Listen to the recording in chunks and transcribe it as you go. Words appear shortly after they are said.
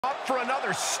for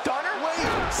another stunner? Wait,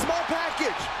 small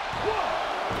package.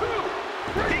 1, 2,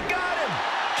 3. He got him.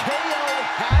 KO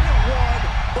hadn't won,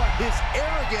 but his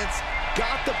arrogance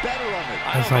got the better of it.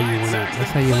 That's how you win it.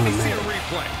 That's how you win a match.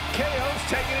 Replay. KO's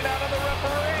taking it out on the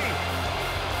referee.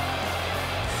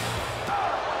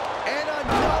 And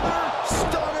another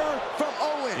stunner from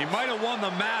Owen. He might have won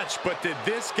the match, but did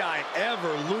this guy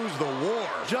ever lose the war?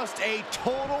 Just a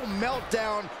total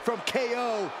meltdown from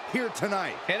KO here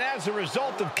tonight. And as a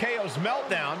result of KO's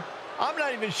meltdown, I'm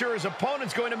not even sure his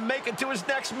opponent's going to make it to his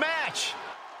next match.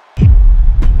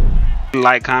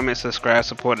 Like, comment, subscribe,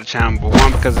 support the channel. But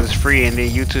one, because it's free, and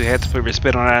then you two had to put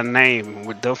respect on our name.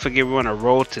 Don't forget, we're on a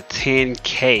road to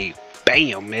 10K.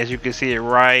 Bam! As you can see it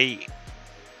right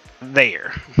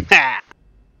there.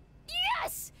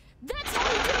 Yes! That's how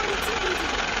we do it in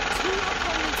TBD. 2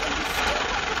 opponents and we still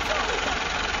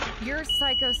have the. You're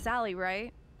Psycho Sally,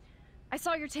 right? I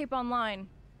saw your tape online.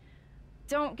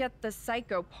 Don't get the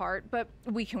psycho part, but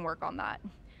we can work on that.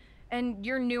 And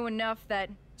you're new enough that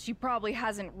she probably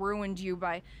hasn't ruined you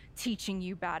by teaching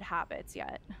you bad habits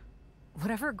yet.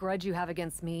 Whatever grudge you have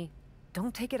against me,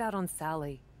 don't take it out on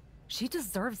Sally. She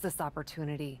deserves this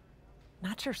opportunity,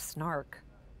 not your snark.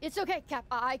 It's okay, Cap.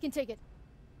 I can take it.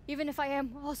 Even if I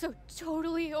am also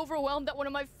totally overwhelmed that one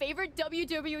of my favorite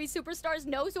WWE superstars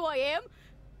knows who I am.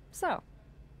 So,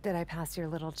 did I pass your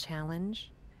little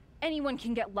challenge? Anyone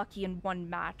can get lucky in one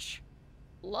match.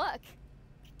 Luck?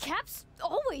 Cap's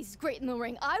always great in the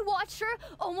ring. I watched her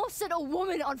almost set a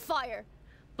woman on fire.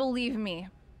 Believe me,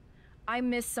 I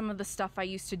miss some of the stuff I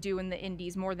used to do in the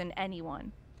indies more than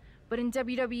anyone. But in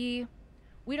WWE,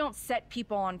 we don't set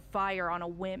people on fire on a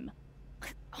whim.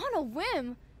 On a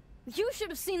whim? You should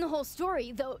have seen the whole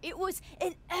story, though. It was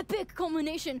an epic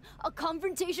culmination, a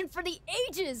confrontation for the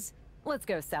ages. Let's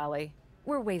go, Sally.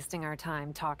 We're wasting our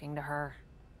time talking to her.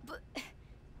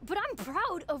 But I'm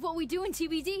proud of what we do in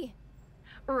TBD.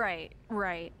 Right.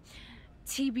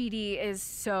 TBD is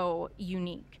so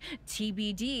unique.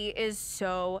 TBD is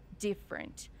so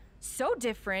different. So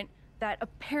different that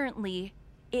apparently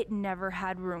it never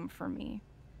had room for me.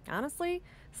 Honestly,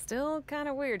 still kind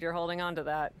of weird you're holding on to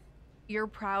that. You're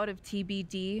proud of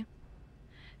TBD?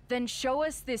 Then show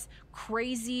us this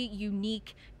crazy,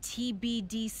 unique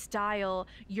TBD style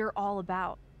you're all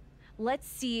about. Let's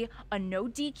see a no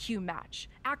DQ match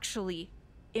actually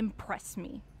impress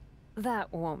me.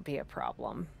 That won't be a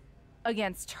problem.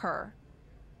 Against her.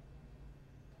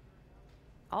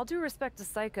 All due respect to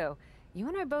Psycho, you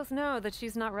and I both know that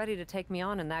she's not ready to take me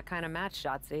on in that kind of match,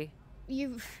 Shotzi.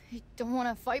 You don't want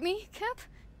to fight me, Cap?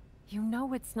 You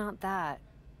know it's not that.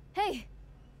 Hey,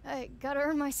 I gotta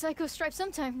earn my Psycho stripe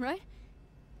sometime, right?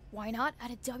 Why not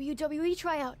at a WWE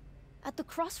tryout? At the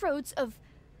crossroads of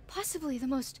possibly the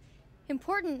most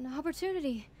important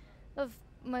opportunity of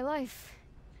my life.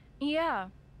 Yeah,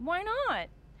 why not?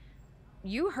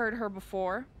 You heard her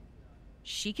before.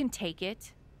 She can take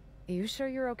it. You sure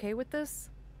you're okay with this?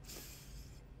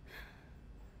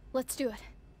 Let's do it.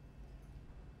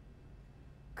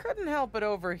 Couldn't help but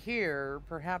overhear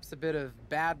perhaps a bit of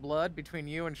bad blood between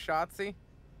you and Shotzi.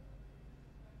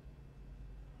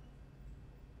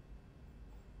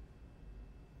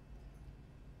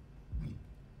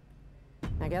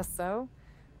 I guess so.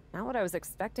 Not what I was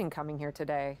expecting coming here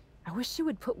today. I wish she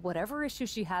would put whatever issue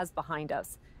she has behind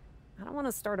us. I don't want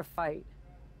to start a fight.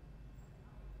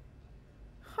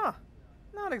 Huh.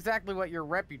 Not exactly what your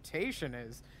reputation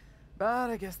is,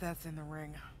 but I guess that's in the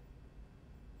ring.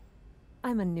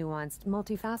 I'm a nuanced,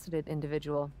 multifaceted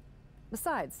individual.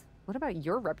 Besides, what about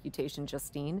your reputation,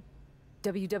 Justine?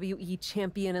 WWE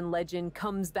champion and legend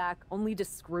comes back only to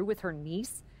screw with her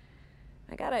niece?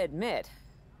 I gotta admit,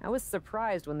 I was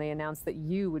surprised when they announced that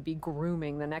you would be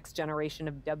grooming the next generation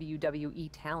of WWE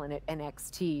talent at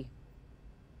NXT.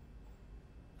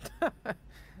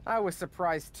 I was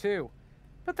surprised too,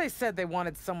 but they said they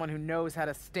wanted someone who knows how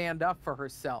to stand up for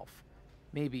herself.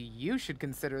 Maybe you should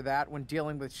consider that when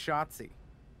dealing with Shotzi.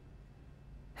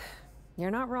 You're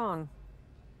not wrong.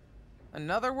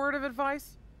 Another word of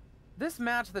advice? This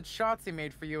match that Shotzi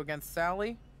made for you against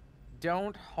Sally,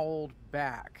 don't hold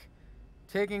back.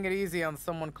 Taking it easy on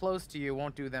someone close to you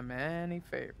won't do them any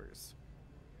favors.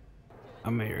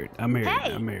 I'm married.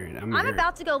 Hey, I'm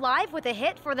about to go live with a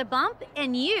hit for the bump,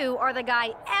 and you are the guy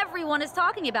everyone is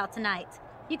talking about tonight.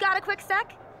 You got a quick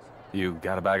sec? You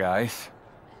got a bag of ice?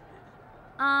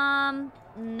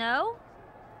 No?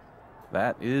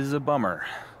 That is a bummer.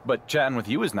 But chatting with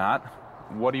you is not.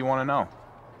 What do you want to know?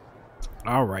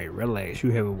 All right, relax. You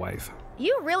have a wife.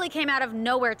 You really came out of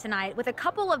nowhere tonight with a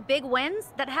couple of big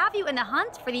wins that have you in the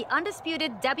hunt for the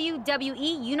undisputed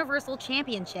WWE Universal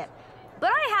Championship.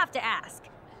 But I have to ask,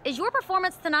 Is your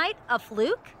performance tonight a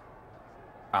fluke?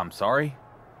 I'm sorry?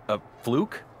 A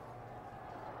fluke?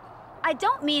 I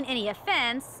don't mean any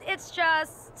offense, it's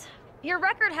just... your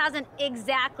record hasn't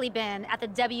exactly been at the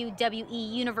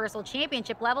WWE Universal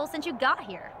Championship level since you got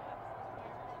here.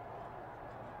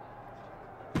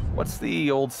 What's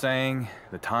the old saying?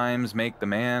 The times make the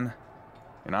man?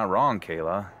 You're not wrong,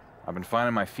 Kayla. I've been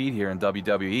finding my feet here in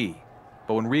WWE.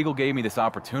 But when Regal gave me this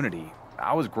opportunity,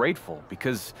 I was grateful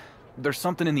because there's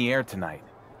something in the air tonight.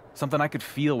 Something I could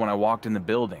feel when I walked in the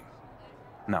building.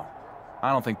 No,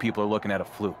 I don't think people are looking at a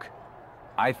fluke.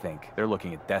 I think they're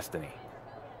looking at destiny.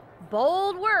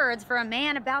 Bold words for a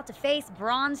man about to face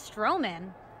Braun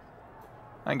Strowman.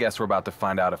 I guess we're about to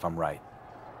find out if I'm right.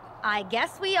 I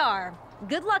guess we are.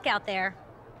 Good luck out there.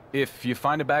 If you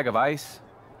find a bag of ice...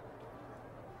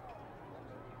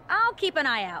 I'll keep an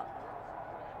eye out.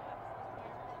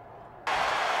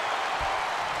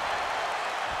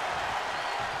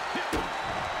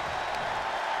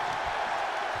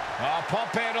 Oh,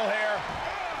 pump handle here.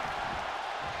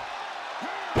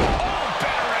 Oh,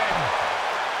 battering.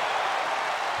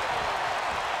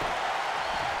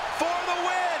 For the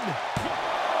win.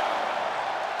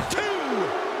 2.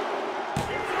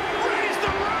 Raise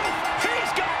the roof.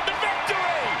 He's got the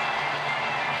victory.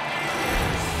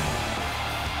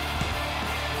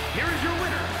 Here is your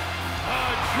winner, a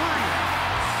dream,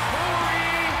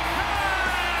 Corey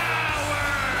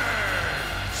Howard.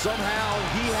 Somehow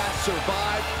he has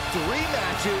survived 3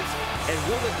 matches and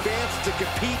will advance to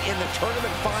compete in the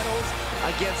tournament finals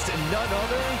against none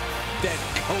other than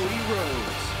Cody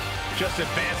Rhodes. Just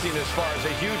advancing as far as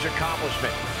a huge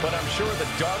accomplishment, but I'm sure the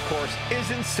Dark Horse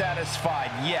isn't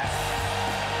satisfied yet.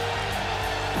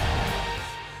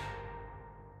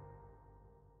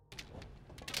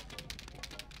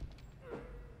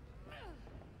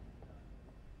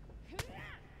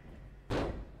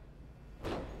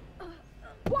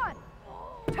 One,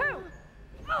 two.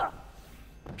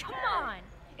 Come on.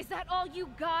 Is that all you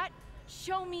got?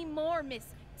 Show me more, Miss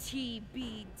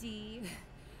TBD.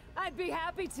 I'd be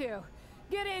happy to.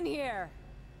 Get in here.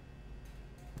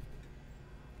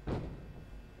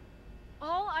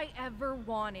 All I ever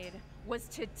wanted was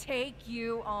to take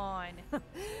you on.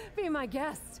 Be my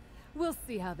guest. We'll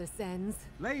see how this ends.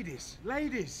 Ladies,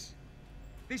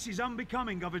 this is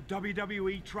unbecoming of a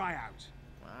WWE tryout.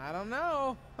 I don't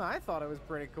know. I thought it was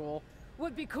pretty cool.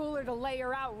 Would be cooler to lay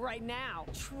her out right now.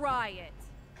 Try it.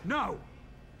 No,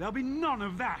 there'll be none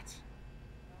of that.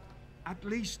 At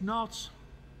least not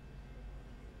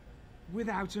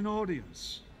without an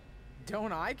audience.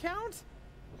 Don't I count?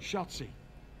 Shotzi,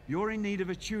 you're in need of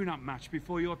a tune-up match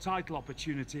before your title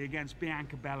opportunity against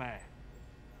Bianca Belair.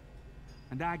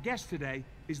 And our guest today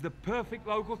is the perfect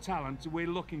local talent we're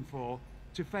looking for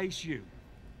to face you.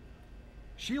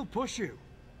 She'll push you.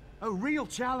 A real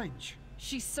challenge.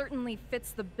 She certainly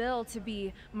fits the bill to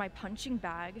be my punching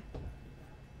bag.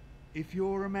 If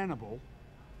you're amenable,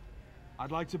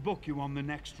 I'd like to book you on the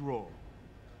next Raw.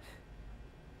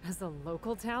 As a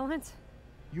local talent?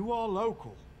 You are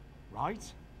local, right?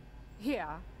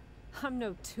 Yeah. I'm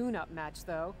no tune-up match,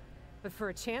 though. But for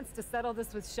a chance to settle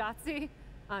this with Shotzi,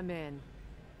 I'm in.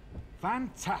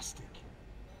 Fantastic.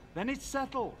 Then it's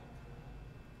settled.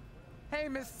 Hey,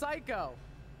 Miss Psycho.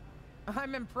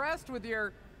 I'm impressed with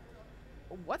your...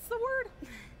 what's the word?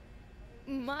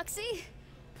 Moxie?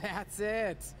 That's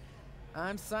it.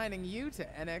 I'm signing you to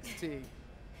NXT.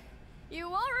 You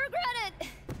won't regret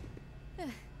it!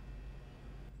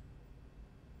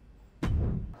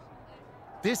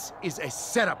 This is a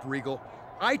setup, Regal.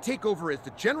 I take over as the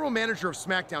general manager of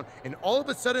SmackDown, and all of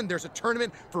a sudden there's a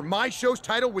tournament for my show's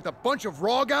title with a bunch of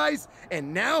Raw guys,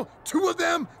 and now 2 of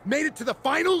them made it to the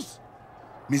finals?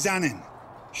 Mizanin,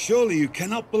 surely you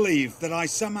cannot believe that I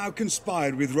somehow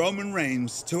conspired with Roman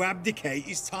Reigns to abdicate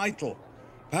his title.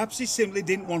 Perhaps he simply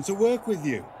didn't want to work with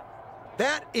you.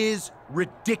 That is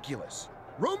ridiculous.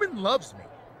 Roman loves me,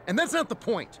 and that's not the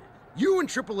point. You and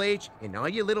Triple H and all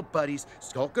your little buddies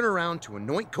skulking around to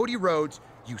anoint Cody Rhodes,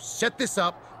 you set this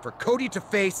up for Cody to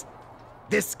face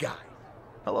this guy.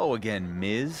 Hello again,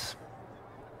 Miz.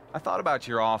 I thought about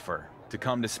your offer to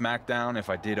come to SmackDown if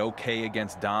I did okay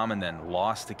against Dom and then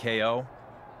lost to KO.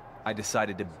 I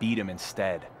decided to beat him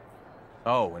instead.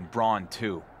 Oh, and Braun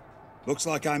too. Looks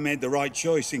like I made the right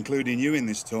choice including you in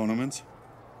this tournament.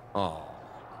 Oh,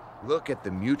 look at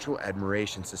the Mutual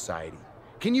Admiration Society.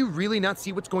 Can you really not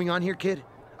see what's going on here, kid?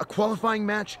 A qualifying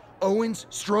match, Owens,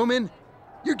 Strowman?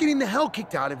 You're getting the hell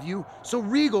kicked out of you so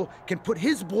Regal can put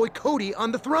his boy Cody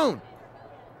on the throne.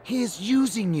 He is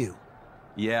using you.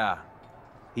 Yeah,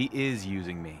 he is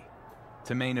using me.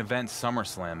 To main event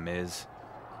SummerSlam, Miz.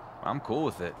 I'm cool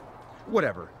with it.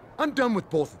 Whatever. I'm done with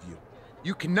both of you.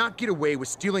 You cannot get away with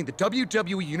stealing the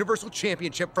WWE Universal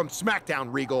Championship from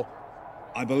SmackDown, Regal.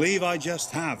 I believe I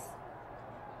just have.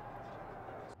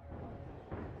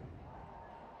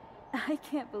 I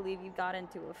can't believe you got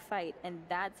into a fight, and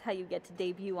that's how you get to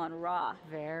debut on Raw.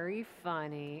 Very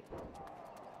funny.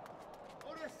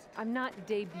 I'm not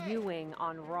debuting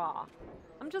on Raw.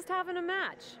 I'm just having a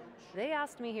match. They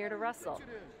asked me here to wrestle,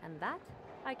 and that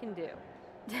I can do.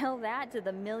 Tell that to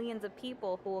the millions of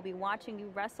people who will be watching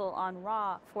you wrestle on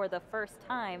Raw for the first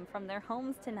time from their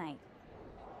homes tonight.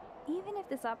 Even if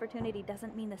this opportunity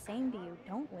doesn't mean the same to you,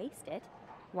 don't waste it.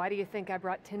 Why do you think I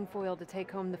brought tinfoil to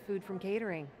take home the food from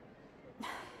catering?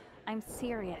 I'm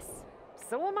serious.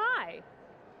 So am I.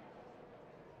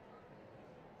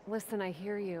 Listen, I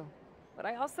hear you, but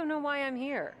I also know why I'm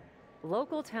here.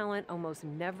 Local talent almost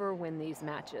never win these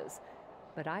matches,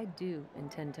 but I do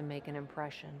intend to make an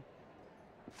impression.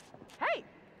 Hey,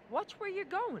 watch where you're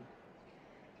going.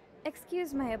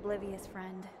 Excuse my oblivious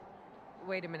friend.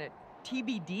 Wait a minute,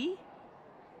 TBD?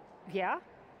 Yeah?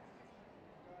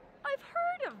 I've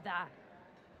heard of that.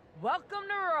 Welcome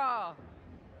to Raw.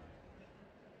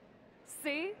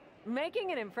 See?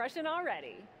 Making an impression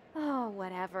already. Oh,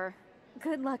 whatever.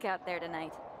 Good luck out there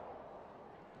tonight.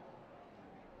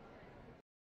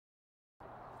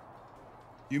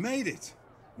 You made it.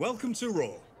 Welcome to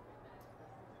Raw.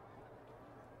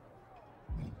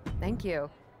 Thank you.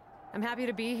 I'm happy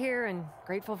to be here and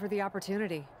grateful for the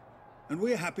opportunity. And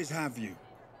we're happy to have you.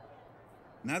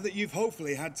 Now that you've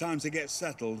hopefully had time to get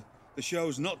settled, the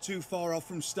show's not too far off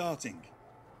from starting.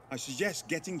 I suggest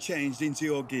getting changed into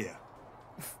your gear.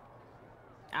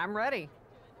 I'm ready.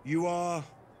 You are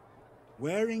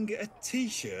wearing a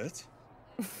t-shirt?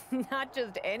 Not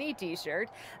just any t-shirt,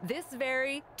 this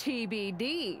very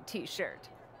TBD t-shirt.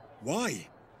 Why?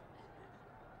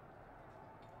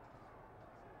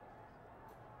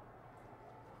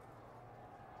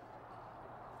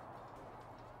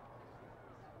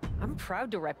 I'm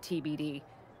proud to rep TBD.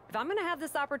 If I'm gonna have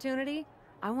this opportunity,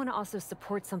 I want to also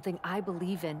support something I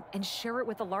believe in and share it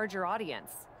with a larger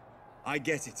audience. I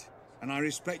get it, and I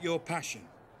respect your passion.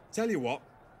 Tell you what,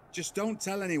 just don't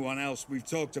tell anyone else we've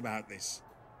talked about this.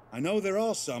 I know there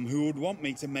are some who would want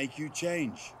me to make you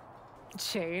change.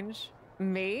 Change?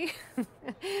 Me?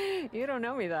 You don't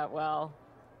know me that well.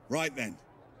 Right then.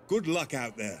 Good luck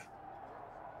out there.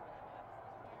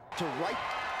 To right.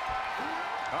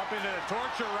 Up into the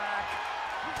torture rack.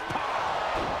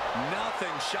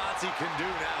 Nothing Shotzi can do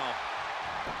now.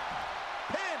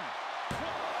 Pin!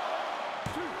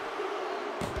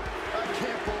 I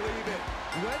can't believe it.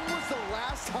 When was the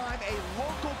last time a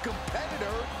local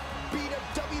competitor beat a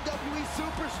WWE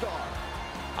superstar?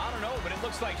 I don't know, but it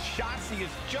looks like Shotzi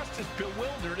is just as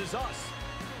bewildered as us.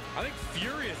 I think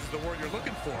furious is the word you're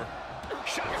looking for.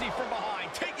 Shotzi from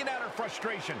behind, taking out her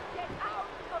frustration. Get out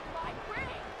of my ring!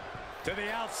 To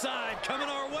the outside, coming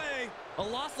our way. A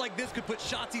loss like this could put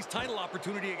Shotzi's title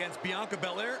opportunity against Bianca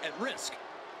Belair at risk.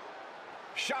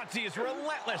 Shotzi is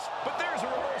relentless, but there's a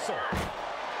reversal.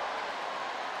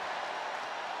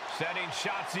 Setting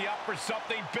Shotzi up for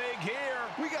something big here.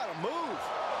 We gotta move.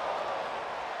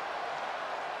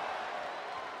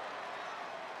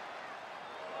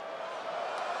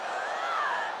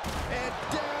 And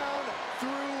down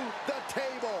through the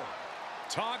table.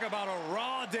 Talk about a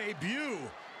Raw debut.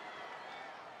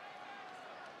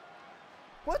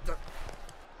 What the?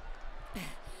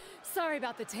 Sorry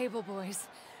about the table, boys.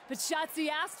 But Shotzi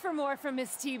asked for more from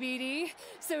Miss TBD,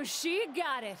 so she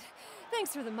got it.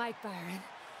 Thanks for the mic, Byron.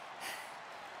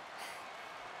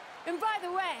 And by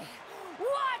the way,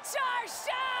 watch our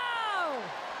show!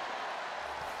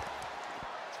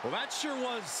 Well, that sure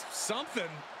was something.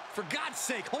 For God's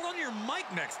sake, hold on to your mic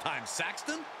next time,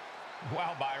 Saxton.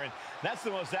 Wow, Byron, that's the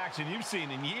most action you've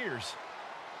seen in years.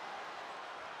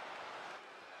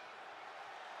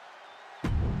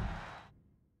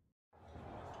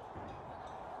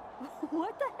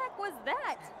 What the heck was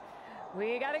that?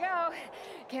 We gotta go.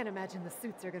 Can't imagine the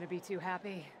suits are gonna be too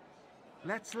happy.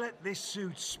 Let's let this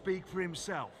suit speak for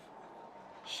himself,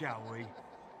 shall we?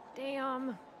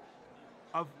 Damn.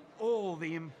 Of all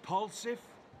the impulsive,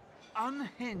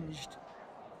 unhinged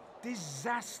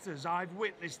disasters I've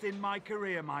witnessed in my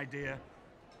career, my dear,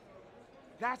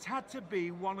 that had to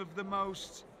be one of the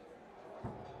most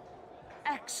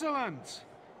excellent.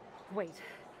 Wait,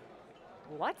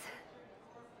 what?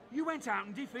 You went out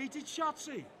and defeated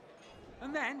Shotzi.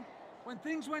 And then, when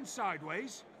things went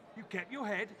sideways, you kept your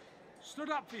head, stood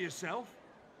up for yourself,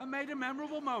 and made a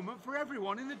memorable moment for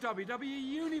everyone in the WWE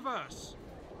Universe.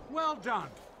 Well done.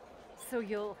 So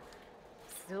you'll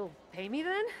still pay me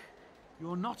then?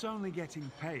 You're not only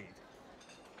getting paid,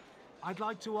 I'd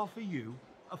like to offer you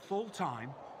a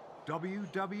full-time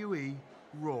WWE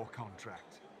Raw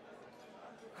contract.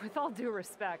 With all due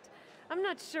respect, I'm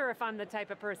not sure if I'm the type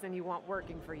of person you want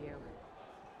working for you.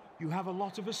 You have a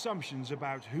lot of assumptions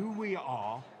about who we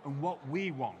are and what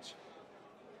we want.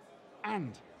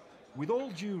 And, with all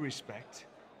due respect,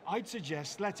 I'd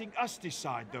suggest letting us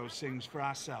decide those things for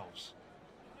ourselves.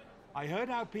 I heard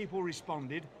how people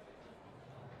responded,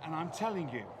 and I'm telling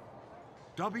you,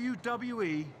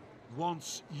 WWE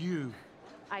wants you.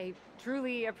 I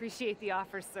truly appreciate the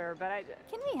offer, sir, but I...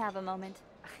 Can we have a moment?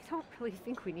 I don't really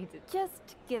think we need to...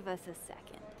 Just give us a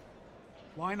second.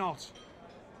 Why not?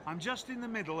 I'm just in the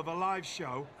middle of a live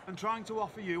show and trying to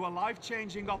offer you a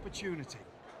life-changing opportunity.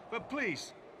 But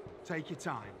please, take your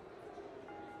time.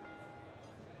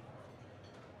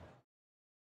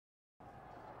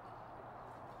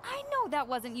 I know that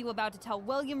wasn't you about to tell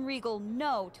William Regal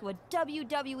no to a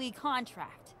WWE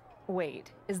contract.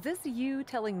 Wait, is this you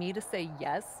telling me to say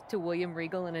yes to William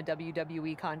Regal in a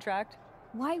WWE contract?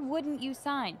 Why wouldn't you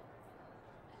sign?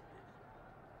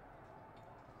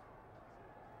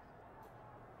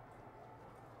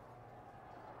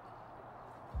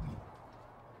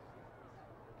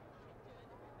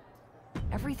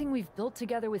 Everything we've built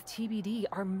together with TBD,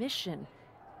 our mission.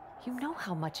 You know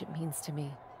how much it means to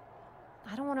me.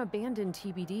 I don't want to abandon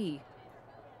TBD.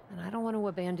 And I don't want to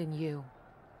abandon you.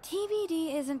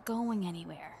 TBD isn't going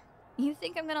anywhere. You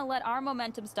think I'm gonna let our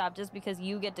momentum stop just because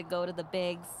you get to go to the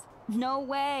bigs? No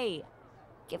way!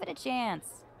 Give it a chance.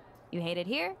 You hate it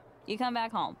here, you come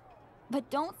back home. But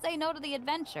don't say no to the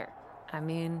adventure. I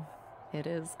mean, it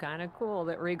is kind of cool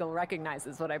that Regal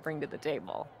recognizes what I bring to the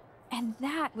table. And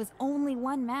that was only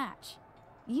one match.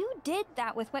 You did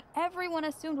that with what everyone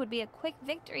assumed would be a quick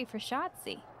victory for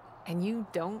Shotzi. And you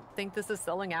don't think this is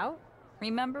selling out?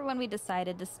 Remember when we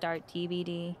decided to start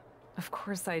TBD? Of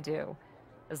course I do.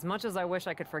 As much as I wish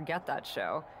I could forget that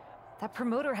show, that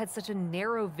promoter had such a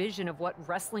narrow vision of what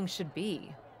wrestling should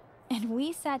be. And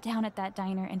we sat down at that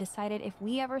diner and decided if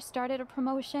we ever started a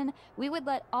promotion, we would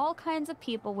let all kinds of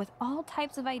people with all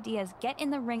types of ideas get in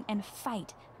the ring and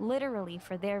fight, literally,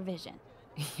 for their vision.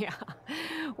 Yeah,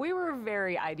 we were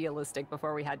very idealistic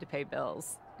before we had to pay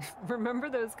bills. Remember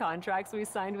those contracts we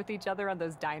signed with each other on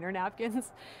those diner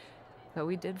napkins? But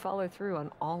we did follow through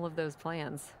on all of those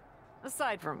plans.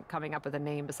 Aside from coming up with a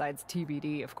name besides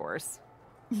TBD, of course.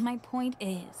 My point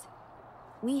is,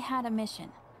 we had a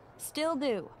mission. Still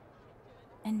do.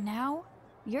 And now,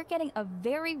 you're getting a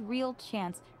very real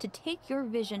chance to take your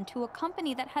vision to a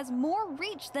company that has more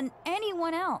reach than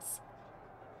anyone else.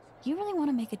 You really want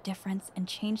to make a difference and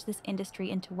change this industry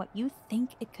into what you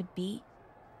think it could be?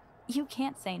 You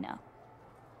can't say no.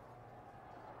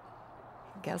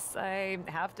 Guess I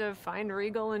have to find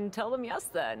Regal and tell them yes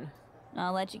then.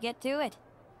 I'll let you get to it.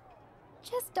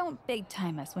 Just don't big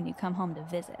time us when you come home to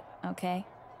visit, okay?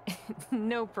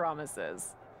 No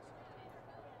promises.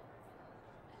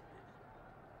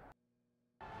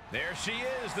 There she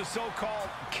is, the so-called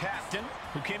captain,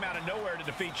 who came out of nowhere to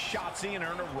defeat Shotzi and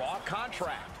earn a Raw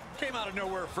contract. Came out of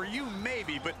nowhere for you,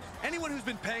 maybe, but anyone who's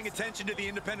been paying attention to the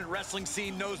independent wrestling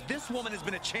scene knows this woman has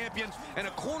been a champion and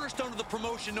a cornerstone of the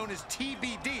promotion known as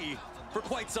TBD for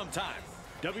quite some time.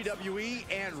 WWE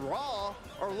and Raw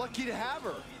are lucky to have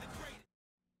her.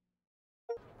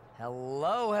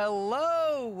 Hello,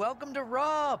 hello! Welcome to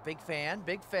Raw. Big fan,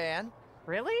 big fan.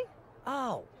 Really?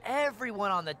 Oh, everyone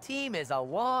on the team is a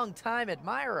long-time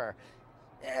admirer.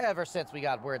 Ever since we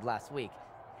got word last week.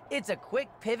 It's a quick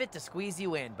pivot to squeeze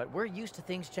you in, but we're used to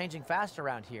things changing fast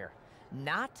around here.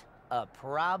 Not a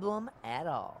problem at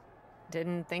all.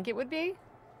 Didn't think it would be?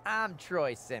 I'm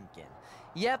Troy Simpkin.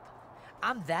 Yep,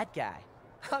 I'm that guy.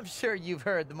 I'm sure you've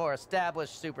heard the more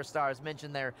established superstars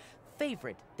mention their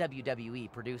favorite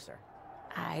WWE producer.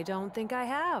 I don't think I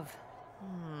have.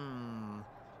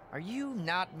 Are you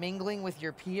not mingling with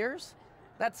your peers?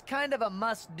 That's kind of a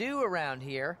must-do around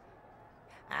here.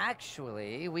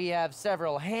 Actually, we have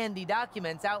several handy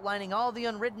documents outlining all the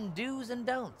unwritten do's and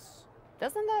don'ts.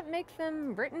 Doesn't that make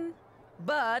them written?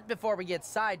 But before we get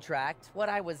sidetracked, what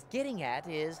I was getting at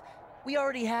is we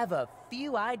already have a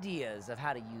few ideas of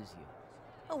how to use you.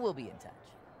 We'll be in touch.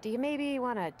 Do you maybe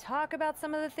want to talk about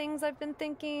some of the things I've been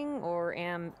thinking or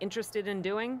am interested in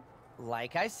doing?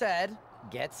 Like I said,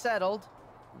 get settled.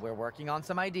 We're working on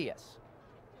some ideas.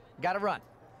 Gotta run.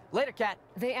 Later, Cat.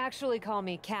 They actually call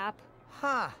me Cap.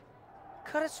 Huh.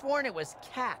 Could have sworn it was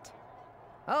Cat.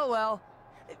 Oh well.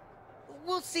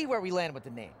 We'll see where we land with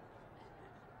the name.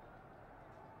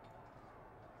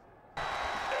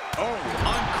 Oh,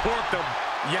 uncorked them.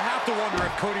 You have to wonder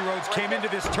if Cody Rhodes came into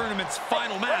this tournament's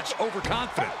final match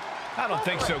overconfident. I don't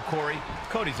think so, Corey.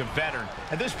 Cody's a veteran.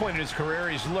 At this point in his career,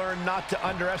 he's learned not to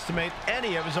underestimate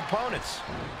any of his opponents.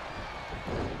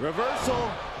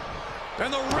 Reversal.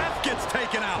 And the ref gets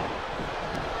taken out.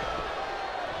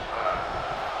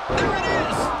 There it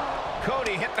is!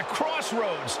 Cody hit the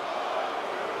crossroads.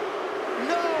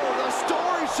 No, the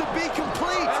story should be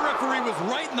complete. That referee was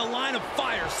right in the line of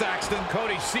fire, Saxton.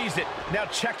 Cody sees it, now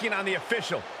checking on the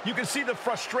official. You can see the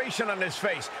frustration on his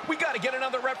face. We got to get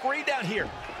another referee down here.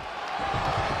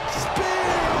 Spear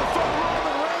from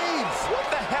Roman Reigns. What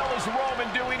the hell is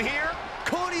Roman doing here?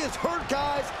 Cody is hurt,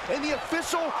 guys, and the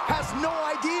official has no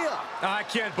idea. I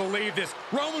can't believe this.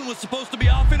 Roman was supposed to be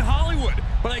off in Hollywood,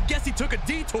 but I guess he took a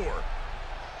detour.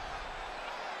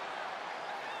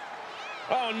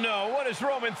 Oh no, what is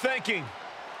Roman thinking?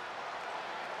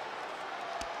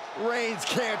 Reigns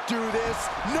can't do this.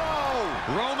 No!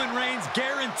 Roman Reigns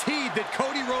guaranteed that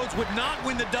Cody Rhodes would not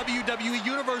win the WWE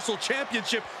Universal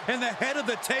Championship, and the head of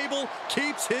the table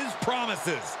keeps his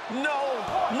promises. No,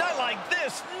 not like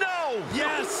this, no!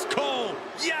 Yes, Cole,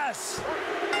 yes!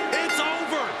 It's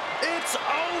over! It's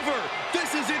over!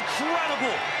 This is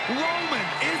incredible! Roman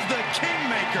is the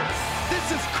kingmaker! This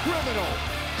is criminal!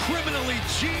 Criminally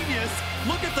genius!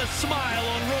 Look at the smile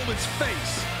on Roman's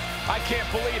face! I can't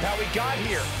believe how we got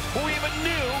here. We have a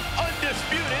new,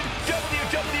 undisputed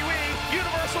WWE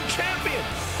Universal Champion.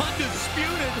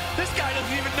 Undisputed? This guy doesn't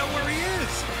even know where he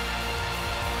is.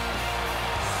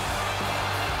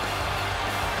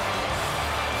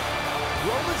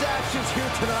 Roman's actions here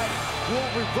tonight will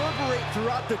reverberate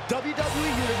throughout the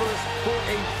WWE Universe for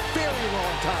a very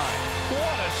long time.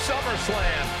 What a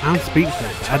SummerSlam. I'm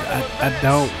speechless. I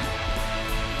don't.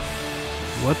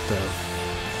 What the?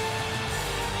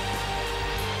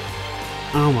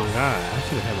 Oh my god, I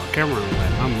should have had my camera on.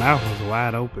 Like, my mouth was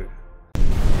wide open.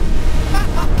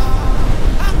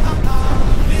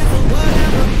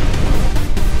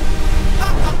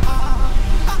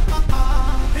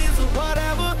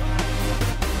 Whatever.